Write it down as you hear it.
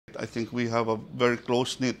I think we have a very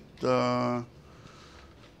close-knit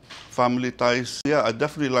family ties. Yeah, I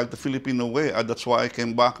definitely like the Filipino way. That's why I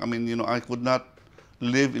came back. I mean, you know, I could not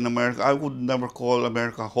live in America. I would never call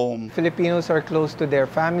America home. Filipinos are close to their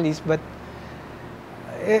families, but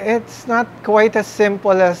it's not quite as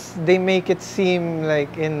simple as they make it seem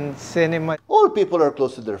like in cinema. All people are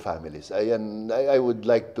close to their families. I would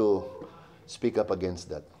like to speak up against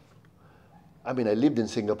that. I mean, I lived in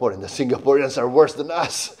Singapore, and the Singaporeans are worse than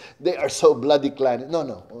us. They are so bloody clan.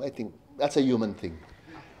 No, I think that's a human thing.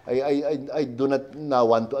 I do not now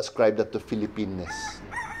want to ascribe that to Filipineness.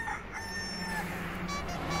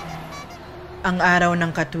 Ang araw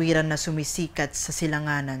ng katwiran na sumisikat sa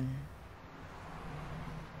silanganan.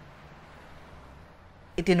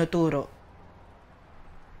 Itinuturo.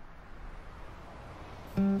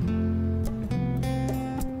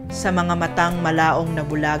 Sa mga matang malaong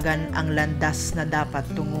nabulagan ang landas na dapat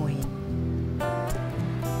tunguhin.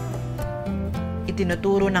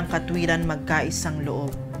 Itinuturo ng katwiran magkaisang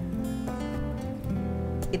loob.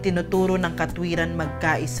 Itinuturo ng katwiran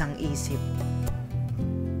magkaisang isip.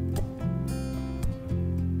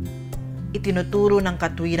 Itinuturo ng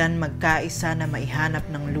katwiran magkaisa na maihanap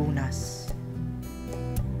ng lunas.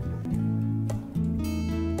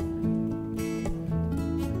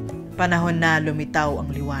 Panahon na lumitaw ang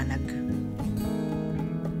liwanag.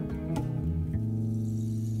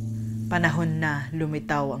 Panahon na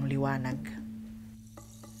lumitaw ang liwanag.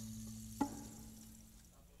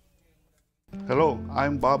 Hello,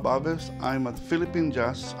 I'm Bob Aves. I'm a Philippine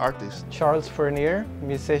jazz artist. Charles Fournier,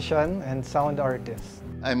 musician and sound artist.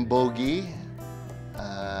 I'm Bogie.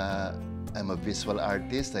 I'm a visual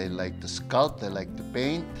artist. I like to sculpt, I like to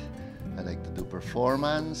paint, I like to do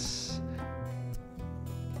performance.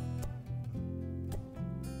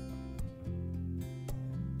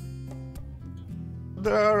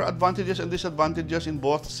 There are advantages and disadvantages in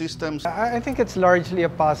both systems. I think it's largely a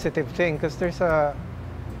positive thing because there's a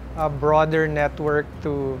broader network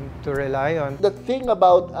to rely on. The thing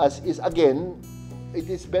about us is, again, it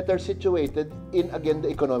is better situated in, again, the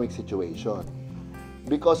economic situation.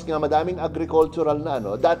 Because nga madaming agricultural na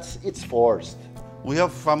it's forced. We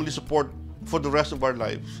have family support for the rest of our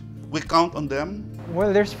lives. We count on them.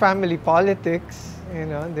 Well, there's family politics, you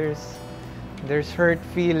know, there's hurt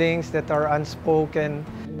feelings that are unspoken.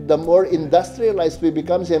 The more industrialized we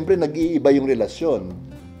become, siyempre nag-iiba yung relasyon.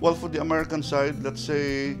 Well, for the American side, let's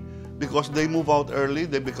say, because they move out early,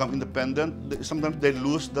 they become independent. Sometimes they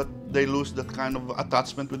lose that kind of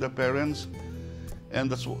attachment with their parents, and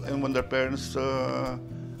when their parents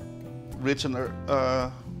reach an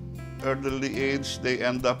elderly age, they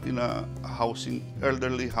end up in a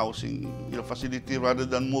elderly housing facility rather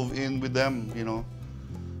than move in with them. You know,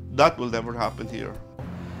 that will never happen here.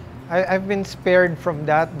 I've been spared from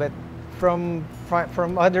that, but from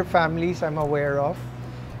other families I'm aware of,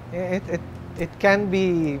 it can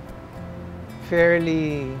be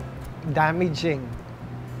fairly damaging,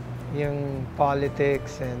 yung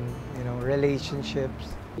politics and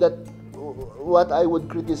relationships. That what I would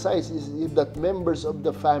criticize is if that members of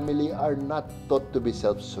the family are not taught to be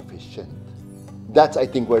self-sufficient. That's, I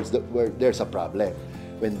think, where there's a problem.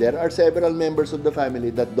 When there are several members of the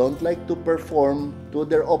family that don't like to perform to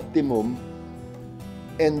their optimum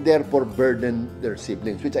and therefore burden their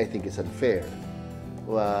siblings, which I think is unfair.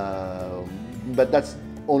 But that's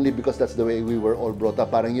only because that's the way we were all brought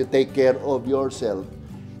up. Parang you take care of yourself,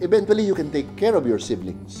 eventually you can take care of your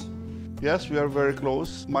siblings. Yes, we are very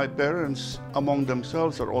close. My parents among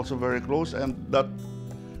themselves are also very close, and that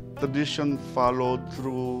tradition followed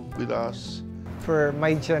through with us. For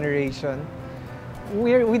my generation,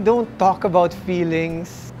 we don't talk about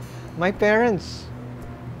feelings. My parents,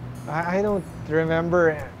 I don't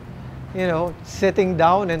remember, sitting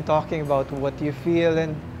down and talking about what you feel,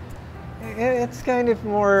 and it's kind of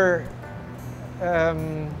more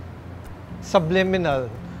subliminal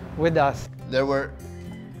with us. There were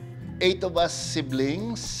 8 of us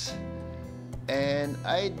siblings, and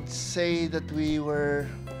I'd say that we were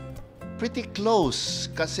pretty close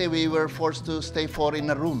kasi we were forced to stay 4 in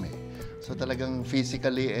a room. So talagang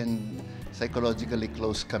physically and psychologically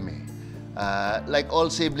close kami. Like all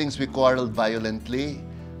siblings, we quarreled violently,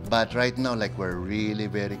 but right now, like, we're really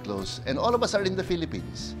very close. And all of us are in the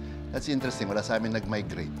Philippines. That's interesting. Wala sa amin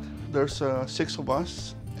nag-migrate. There's 6 of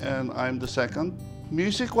us, and I'm the second.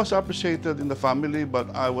 Music was appreciated in the family, but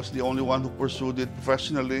I was the only one who pursued it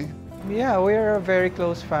professionally. Yeah, we're a very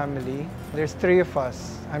close family. There's 3 of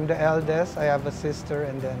us. I'm the eldest, I have a sister,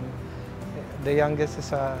 and then the youngest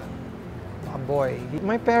is a boy.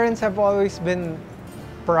 My parents have always been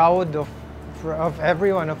proud of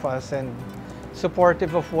every one of us and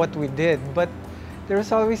supportive of what we did, but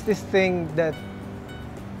there's always this thing that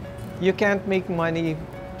you can't make money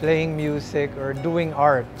playing music or doing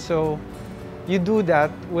art. So you do that,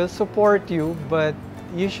 we'll support you, but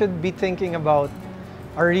you should be thinking about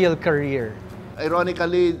a real career.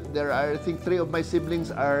 Ironically, I think 3 of my siblings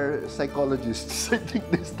are psychologists. I think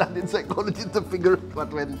they studied psychology to figure out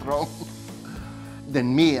what went wrong.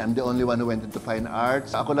 Then me, I'm the only one who went into fine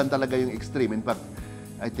arts. Ako lang talaga yung extreme. In fact,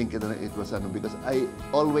 I think it was because I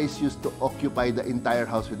always used to occupy the entire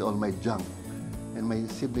house with all my junk. And my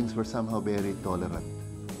siblings were somehow very tolerant.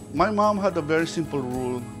 My mom had a very simple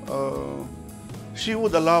rule. She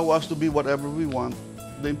would allow us to be whatever we want.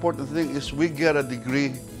 The important thing is we get a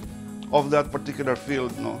degree of that particular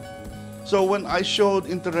field, no? So when I showed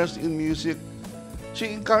interest in music,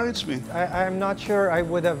 she encouraged me. I'm not sure I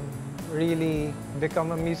would have really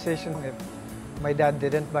become a musician if my dad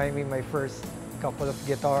didn't buy me my first couple of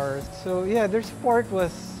guitars. So yeah, their support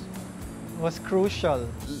was crucial.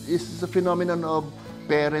 This is a phenomenon of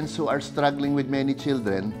parents who are struggling with many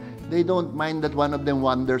children. They don't mind that one of them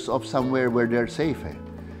wanders off somewhere where they're safe.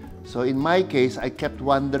 So in my case, I kept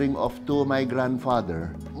wandering off to my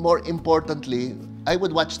grandfather. More importantly, I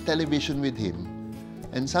would watch television with him.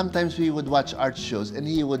 And sometimes we would watch art shows and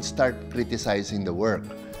he would start criticizing the work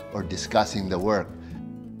or discussing the work.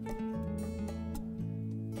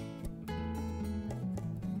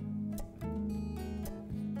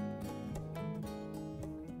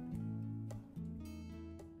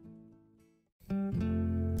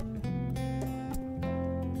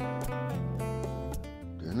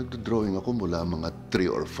 Nagdo-drawing ako mula mga 3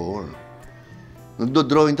 or 4.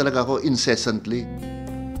 Nagdo-drawing talaga ako incessantly.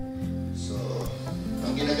 So,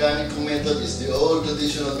 ang ginagamit kong method is the old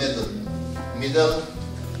traditional method. Middle,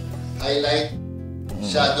 highlight,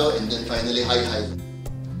 shadow, and then finally highlight.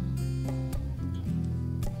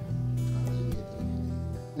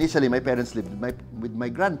 Initially, my parents lived with my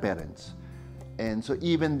grandparents. And so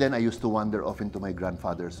even then, I used to wander off into my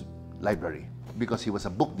grandfather's library because he was a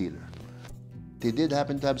book dealer. He did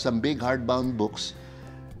happen to have some big hardbound books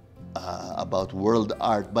about world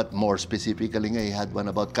art, but more specifically nga, he had one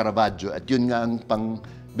about Caravaggio at yun nga ang pang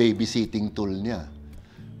babysitting tool niya.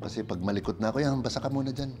 Kasi pag malikot na ako, yan, basa ka muna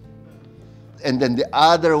dyan. And then the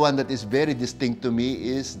other one that is very distinct to me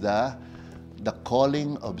is the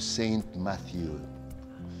Calling of Saint Matthew,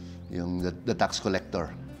 yung the tax collector.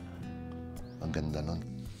 Ang ganda nun.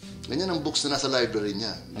 Ganyan ang books na nasa library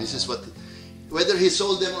niya. This is what... Whether he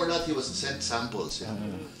sold them or not, he was sent samples. Yeah.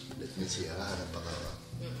 Let me see.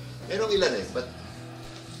 Merong ilan but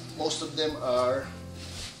most of them are...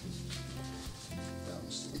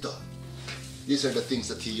 Ito. These are the things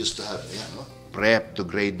that he used to have. Ayan, no? Prep to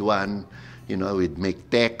grade 1. You know, we'd make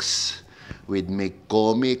texts. We'd make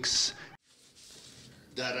comics.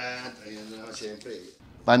 Darat. Ayan na, siyempre.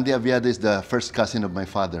 Pandi Aviado is the first cousin of my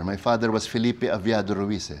father. My father was Filipino Aviado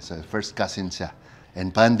Ruiz. So first cousin siya.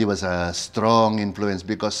 And Pandi was a strong influence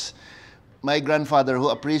because my grandfather, who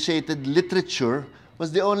appreciated literature,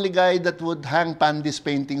 was the only guy that would hang Pandi's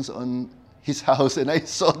paintings on his house. And I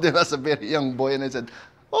saw them as a very young boy and I said,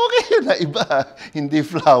 okay, na iba. Hindi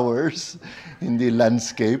flowers, hindi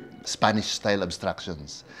landscape, Spanish-style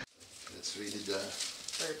abstractions. That's really the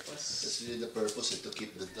purpose. That's really the purpose, to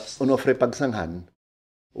keep the dust. Onofre Pagsanghan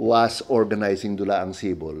was organizing Dulaang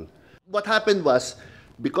Sibol. What happened was,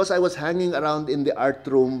 because I was hanging around in the art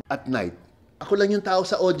room at night, ako lang yung tao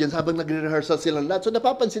sa audience habang nagre-rehearsal silang lahat. So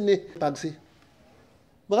napapansin ni Pagsi,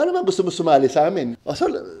 baka naman gusto mo sumali sa amin. So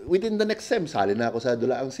within the next sem, sali na ako sa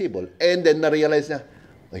Dulaang Sibol. And then na-realize niya,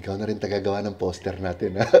 ikaw na rin tagagawa ng poster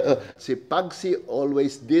natin. Si Pagsi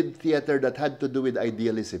always did theater that had to do with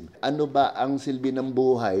idealism. Ano ba ang silbi ng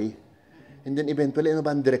buhay? And then eventually, ano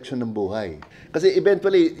ba ang direksyon ng buhay? Kasi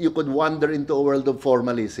eventually, you could wander into a world of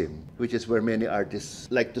formalism, which is where many artists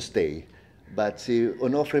like to stay. But si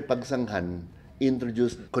Onofre Pagsanghan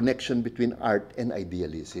introduced connection between art and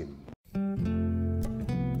idealism.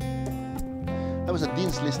 I was a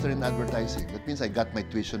Dean's Lister in advertising. That means I got my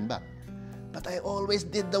tuition back. But I always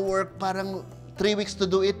did the work, parang 3 weeks to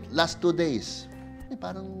do it, last 2 days.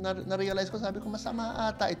 Parang na-realize ko, sabi ko, masama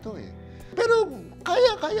ata ito eh. Pero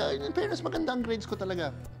kaya. In fairness, maganda ang grades ko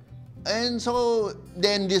talaga. And so,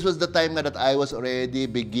 then this was the time that I was already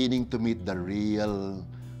beginning to meet the real,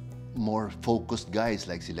 more focused guys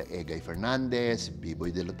like sila Egay Fernandez,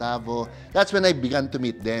 B-Boy De Lotavo. That's when I began to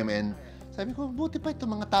meet them and sabi ko, buti pa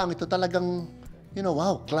itong mga taong ito talagang, you know,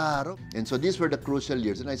 wow, klaro. And so these were the crucial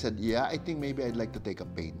years. And I said, yeah, I think maybe I'd like to take a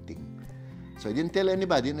painting. So I didn't tell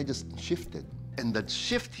anybody and I just shifted. And the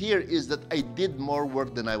shift here is that I did more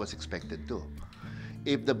work than I was expected to.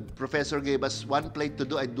 If the professor gave us 1 plate to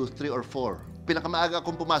do, I'd do 3 or 4. pinakamaaga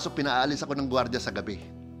akong pumasok, pinaalis ako ng gwardiya sa gabi.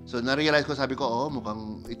 So, na-realize ko, sabi ko, oh,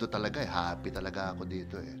 mukhang ito talaga eh. Happy talaga ako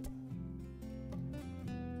dito eh.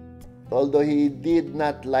 Although he did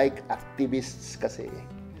not like activists kasi.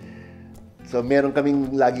 So, meron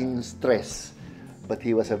kaming laging stress. But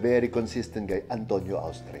he was a very consistent guy, Antonio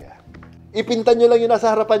Austria. Ipinta nyo lang yung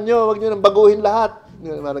nasa harapan nyo, huwag nyo nang baguhin lahat.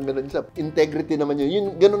 Parang ganun siya. Integrity naman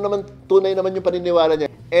yun. Ganun naman, tunay naman yung paniniwala niya.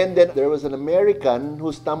 And then, there was an American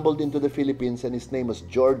who stumbled into the Philippines and his name was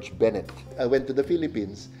George Bennett. I went to the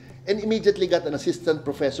Philippines and immediately got an assistant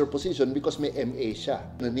professor position because may MA siya.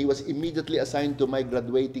 And he was immediately assigned to my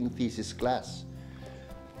graduating thesis class.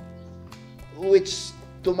 Which,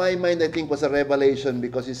 to my mind, I think was a revelation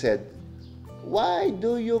because he said, why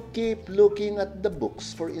do you keep looking at the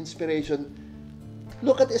books for inspiration?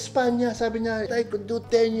 Look at España, sabi niya, I could do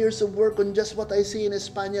 10 years of work on just what I see in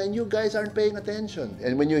España and you guys aren't paying attention.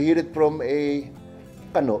 And when you hear it from a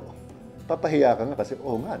kano, papahiya ka nga kasi,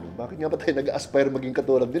 oh nga, bakit nga ba tayo nag-aspire maging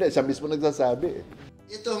katulad nila? Siya mismo nagsasabi.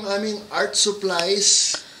 Ito ang aming art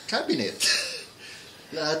supplies cabinet.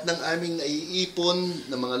 Lahat ng aming naiipon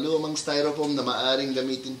na mga lumang styrofoam na maaring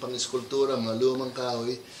gamitin pang eskultura, mga lumang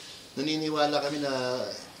kahoy, naniniwala kami na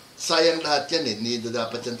sayang lahat yan eh. Hindi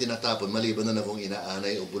dapat yan tinatapon, maliban na kung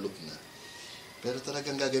inaanay o bulok na. Pero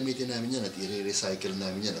talagang gagamitin namin yan at i-recycle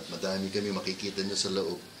namin yan at madami kami makikita nyo sa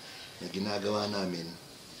loob na ginagawa namin.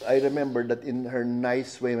 I remember that in her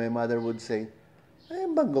nice way, my mother would say, ay,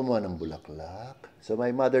 bang gumawa ng bulaklak? So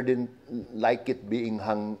my mother didn't like it being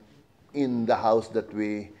hung in the house that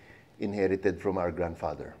we inherited from our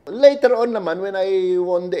grandfather. Later on naman, when I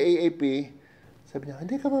won the AAP, sabi niya,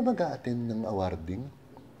 hindi ka ba mag-a-attend ng awarding?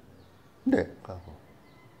 Hindi, kako.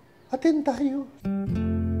 Attend tayo.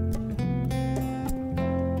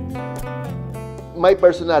 My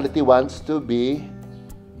personality wants to be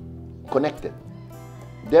connected.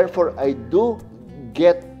 Therefore, I do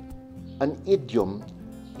get an idiom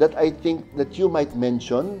that I think that you might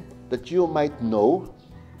mention, that you might know,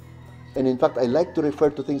 and in fact, I like to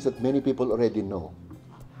refer to things that many people already know.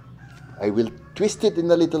 I will twist it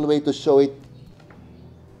in a little way to show it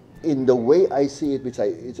in the way I see it, which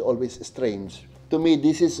it's always strange. To me,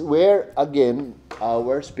 this is where, again,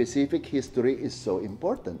 our specific history is so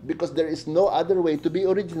important. Because there is no other way to be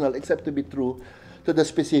original except to be true to the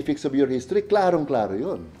specifics of your history. Klarong-klaro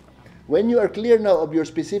yun. When you are clear now of your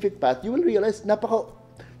specific path, you will realize,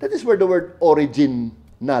 that is where the word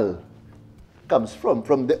original comes from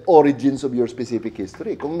the origins of your specific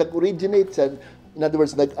history. Kung nag-originate siya, in other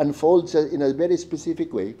words, nag-unfold siya in a very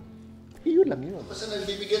specific way, yun lang yun. Basta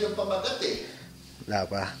nagbibigyan ng pamagat eh. Wala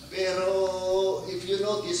pa. Pero, if you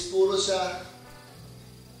notice, puro siya,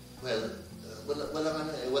 well,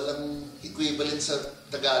 walang equivalent sa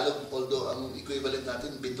Tagalog, although ang equivalent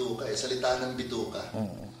natin, bituka, salita ng bituka.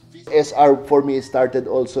 SR for me started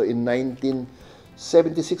also in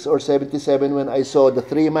 1976 or 77 when I saw the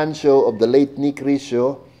three-man show of the late Nick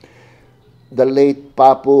Ricio, the late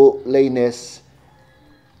Papu Laines,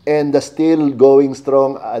 and the still going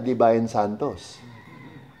strong Adi Bayan Santos.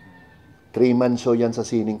 Three-man show yan sa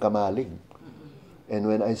Sining Kamalig. And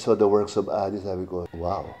when I saw the works of Adi, sabi ko,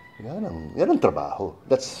 wow, yan ang trabaho.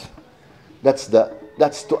 That's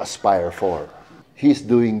to aspire for. He's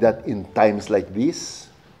doing that in times like this.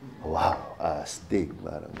 Wow, astig.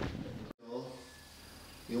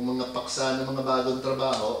 Yung mga paksa ng mga bagong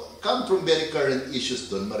trabaho come from very current issues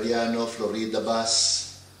doon. Mariano, Florida Bus.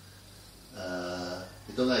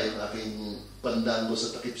 Ito nga yung aking pandango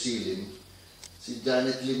sa takip silim. Si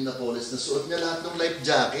Janet Lim Napoles, nasuot niya lahat ng life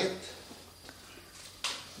jacket.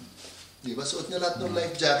 Di ba? Suot niya lahat ng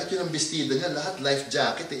life jacket. Yun ang bestida niya, lahat life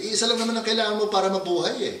jacket. Isa lang naman ang kailangan mo para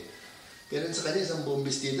mabuhay eh. Pero sa kanya, isang buong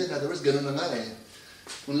bestida. In other words, ganun na nga eh.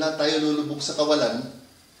 Kung lahat tayo lulubog sa kawalan,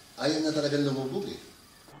 ayaw na talagang lumubog eh.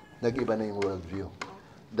 Nag-iba na yung worldview.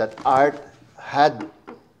 That art had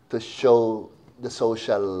to show the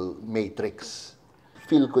social matrix.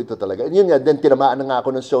 Feel ko ito talaga. And yun nga, then tinamaan na nga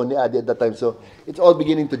ako ng show ni Adi at that time. So, it's all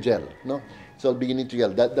beginning to gel. No? It's all beginning to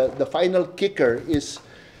gel. The final kicker is,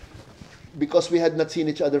 because we had not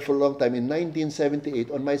seen each other for a long time, in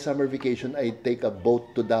 1978, on my summer vacation, I take a boat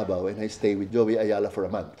to Davao and I stay with Joey Ayala for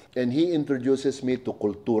a month. And he introduces me to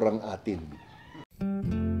Kulturang Atin.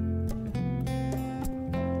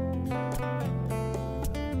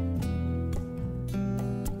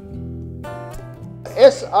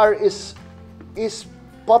 SR is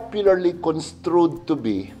popularly construed to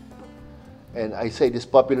be, and I say this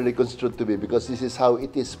popularly construed to be because this is how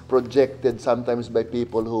it is projected sometimes by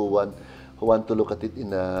people who want to look at it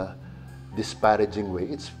in a disparaging way.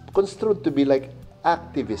 It's construed to be like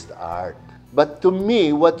activist art. But to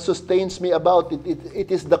me, what sustains me about it,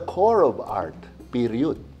 it is the core of art,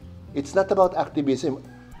 period. It's not about activism.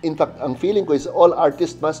 In fact, ang feeling ko is all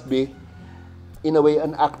artists must be, in a way,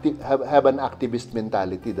 have an activist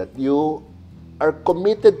mentality, that you are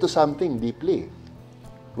committed to something deeply.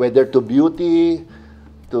 Whether to beauty,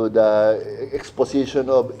 to the exposition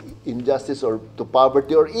of injustice, or to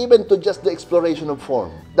poverty, or even to just the exploration of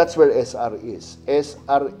form. That's where SR is.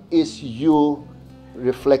 SR is you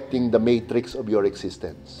reflecting the matrix of your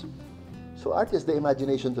existence. So art is the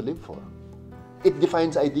imagination to live for. It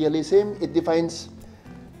defines idealism, it defines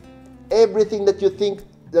everything that you think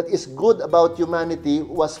that is good about humanity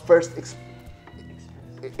was first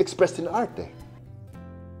expressed in art.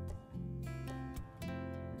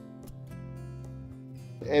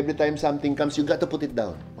 Every time something comes, you got to put it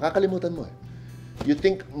down. Makakalimutan mo eh. You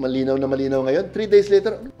think malinaw na malinaw ngayon, 3 days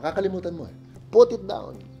later, makakalimutan mo eh. Put it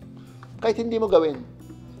down. Kahit hindi mo gawin.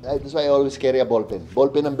 That's why I always carry a ballpen.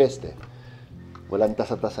 Ballpen ang best eh. Walang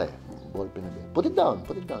tasa-tasa eh. Ballpen ang best. Put it down,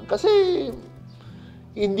 put it down. Kasi,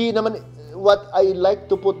 hindi naman, what I like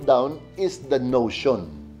to put down is the notion.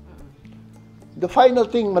 The final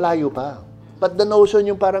thing, malayo pa. But the notion,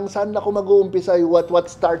 yung parang saan ako mag-uumpisa, what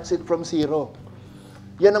starts it from zero.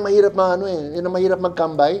 Yan ang mahirap yan ang mahirap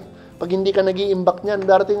magkambay. Pag hindi ka nag-iimbak niyan,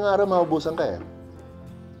 darating ang araw, mahubusan ka eh.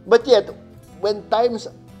 But yet, when times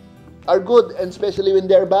are good, and especially when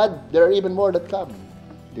they're bad, there are even more that come.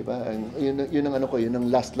 Diba? Yun ang yun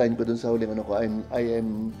ang last line ko dun sa huling I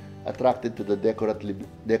am attracted to the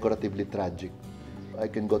decoratively tragic. I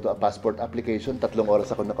can go to a passport application, 3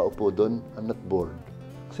 oras ako nakaupo dun, I'm not bored.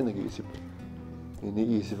 Kasi iniisip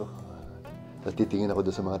ako. Tapos titingin ako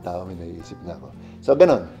doon sa mga tao, may naiisip na ako. So,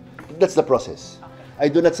 ganon. That's the process. I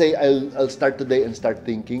do not say, I'll start today and start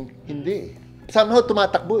thinking. Hindi. Somehow,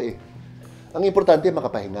 tumatakbo eh. Ang importante,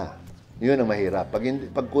 makapahinga. Yun ang mahirap.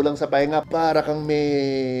 Pag kulang sa pahinga, para kang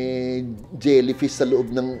may jellyfish sa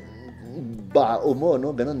loob ng bao mo,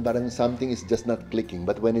 no? Ganon, parang something is just not clicking.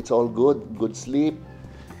 But when it's all good, good sleep,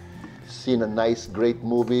 seen a nice, great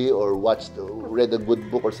movie, or read a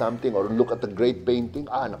good book or something, or look at a great painting,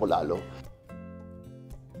 naku lalo.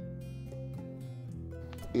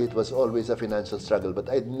 It was always a financial struggle, but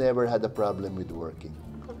I'd never had a problem with working.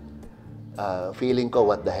 Feeling ko,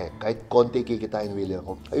 what the heck, kahit konti kikitain willing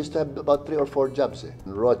ako. I used to have about 3 or 4 jobs eh.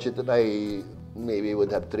 Rochit and I maybe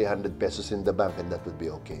would have 300 pesos in the bank and that would be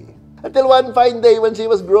okay. Until one fine day when she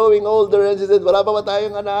was growing older and she said, wala pa ba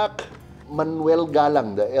tayong anak? Manuel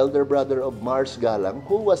Galang, the elder brother of Mars Galang,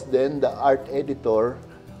 who was then the art editor,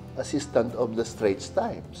 assistant of the Straits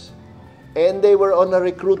Times. And they were on a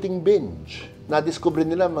recruiting binge. Na-discover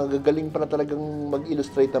nila, magagaling pa na talagang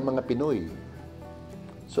mag-illustrate ang mga Pinoy.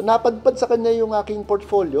 So, napadpad sa kanya yung aking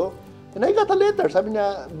portfolio, and I got a letter. Sabi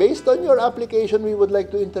niya, based on your application, we would like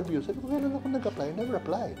to interview. Sabi ko, kailan ako nag-apply? I never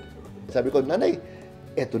applied. Sabi ko, nanay,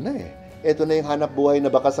 eto na eh. Eto na yung hanap buhay na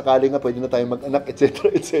baka sakali nga pwede na tayo mag-anak, etc.,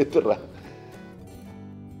 etc.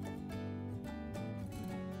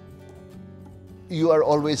 You are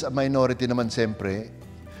always a minority naman siyempre.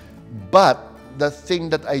 But the thing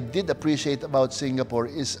that I did appreciate about Singapore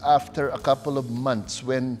is after a couple of months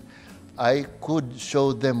when I could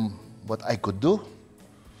show them what I could do,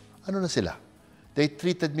 ano na sila? They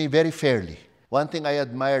treated me very fairly. One thing I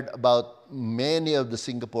admired about many of the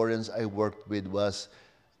Singaporeans I worked with was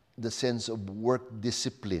the sense of work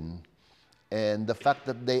discipline and the fact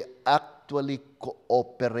that they actually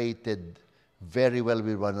cooperated very well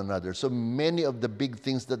with one another. So many of the big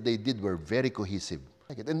things that they did were very cohesive.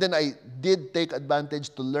 And then I did take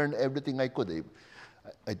advantage to learn everything I could.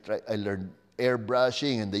 I learned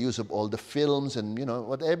airbrushing and the use of all the films and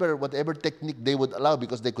whatever technique they would allow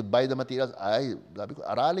because they could buy the materials. Sabi ko,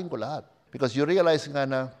 aralin ko lahat. Because you realize nga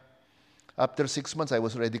na after 6 months, I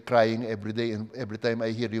was already crying every day and every time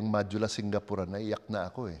I hear yung Madula Singapore, naiyak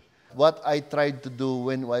na ako eh. What I tried to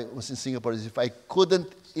do when I was in Singapore is if I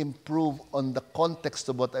couldn't improve on the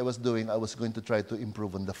context of what I was doing, I was going to try to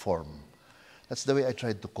improve on the form. That's the way I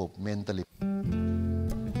tried to cope mentally.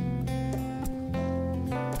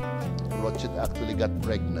 Rochit actually got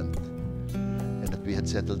pregnant and that we had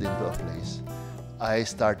settled into a place. I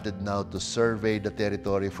started now to survey the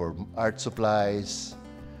territory for art supplies,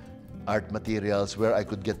 art materials, where I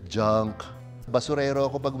could get junk. Basurero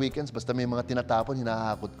ako pag weekends, basta may mga tinatapon,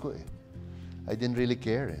 hinahakot ko eh. I didn't really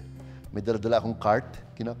care eh. May dala-dala akong cart,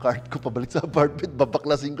 kina-cart ko pabalik sa apartment,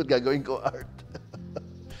 babaklasin ko at gagawin ko art.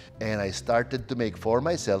 And I started to make for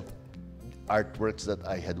myself artworks that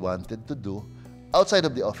I had wanted to do outside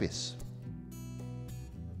of the office.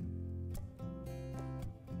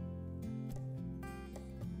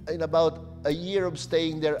 In about a year of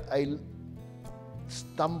staying there, I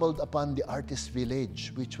stumbled upon the Artist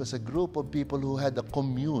Village, which was a group of people who had a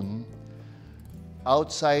commune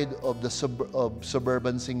outside of the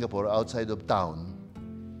suburban Singapore, outside of town.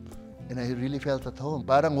 And I really felt at home.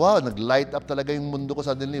 Parang wow, nag-light up talaga yung mundo ko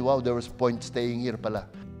suddenly. Wow, there was point staying here pala.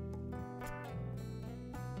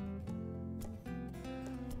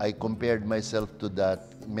 I compared myself to that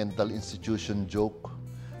mental institution joke.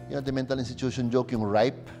 You know, the mental institution joke, yung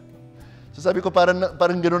ripe. So sabi ko, parang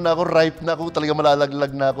gano'n na ako, ripe na ako, talaga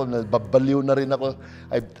malalaglag na ako, babaliw na rin ako.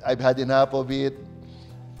 I've had enough of it.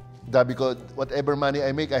 Sabi ko, whatever money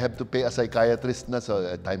I make, I have to pay a psychiatrist na, so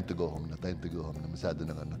time to go home na, time to go home na. Masyado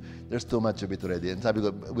na ano. There's too much of it already. And sabi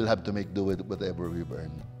ko, we'll have to make do with whatever we've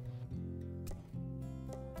earned.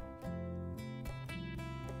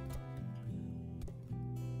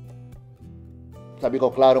 Sabi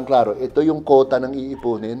ko, klarong-klaro, ito yung quota ng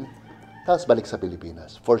iipunin, tapos balik sa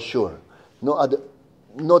Pilipinas, for sure.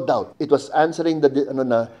 No doubt. It was answering the,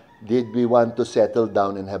 did we want to settle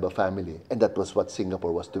down and have a family? And that was what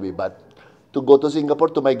Singapore was to be. But to go to Singapore,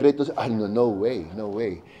 to migrate to, no way, no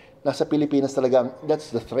way. Nasa Pilipinas talaga,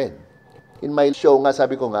 that's the thread. In my show nga,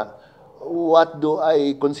 sabi ko nga, what do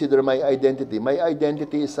I consider my identity? My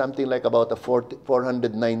identity is something like about a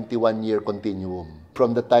 491-year continuum.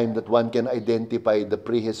 From the time that one can identify the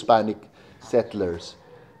pre-Hispanic settlers.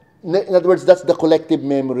 In other words, that's the collective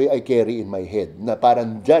memory I carry in my head. Na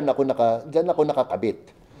parang dyan ako nakakabit.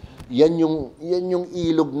 Yan yung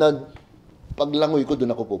ilog na paglangoy ko,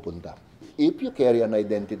 doon ako pupunta. If you carry an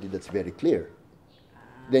identity that's very clear,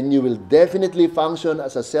 then you will definitely function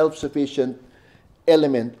as a self-sufficient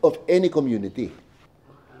element of any community.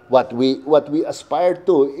 What we aspire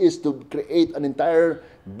to is to create an entire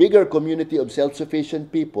bigger community of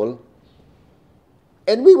self-sufficient people,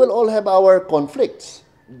 and we will all have our conflicts.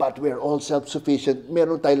 But we're all self-sufficient.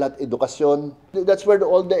 Meron tayo lahat edukasyon. That's where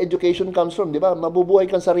all the education comes from, di ba? Mabubuhay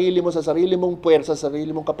kang sarili mo sa sarili mong puwersa, sa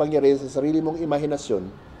sarili mong kapangyarihan, sa sarili mong imahinasyon.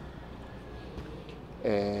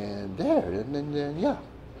 And there, and then, yeah.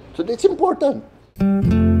 So it's important.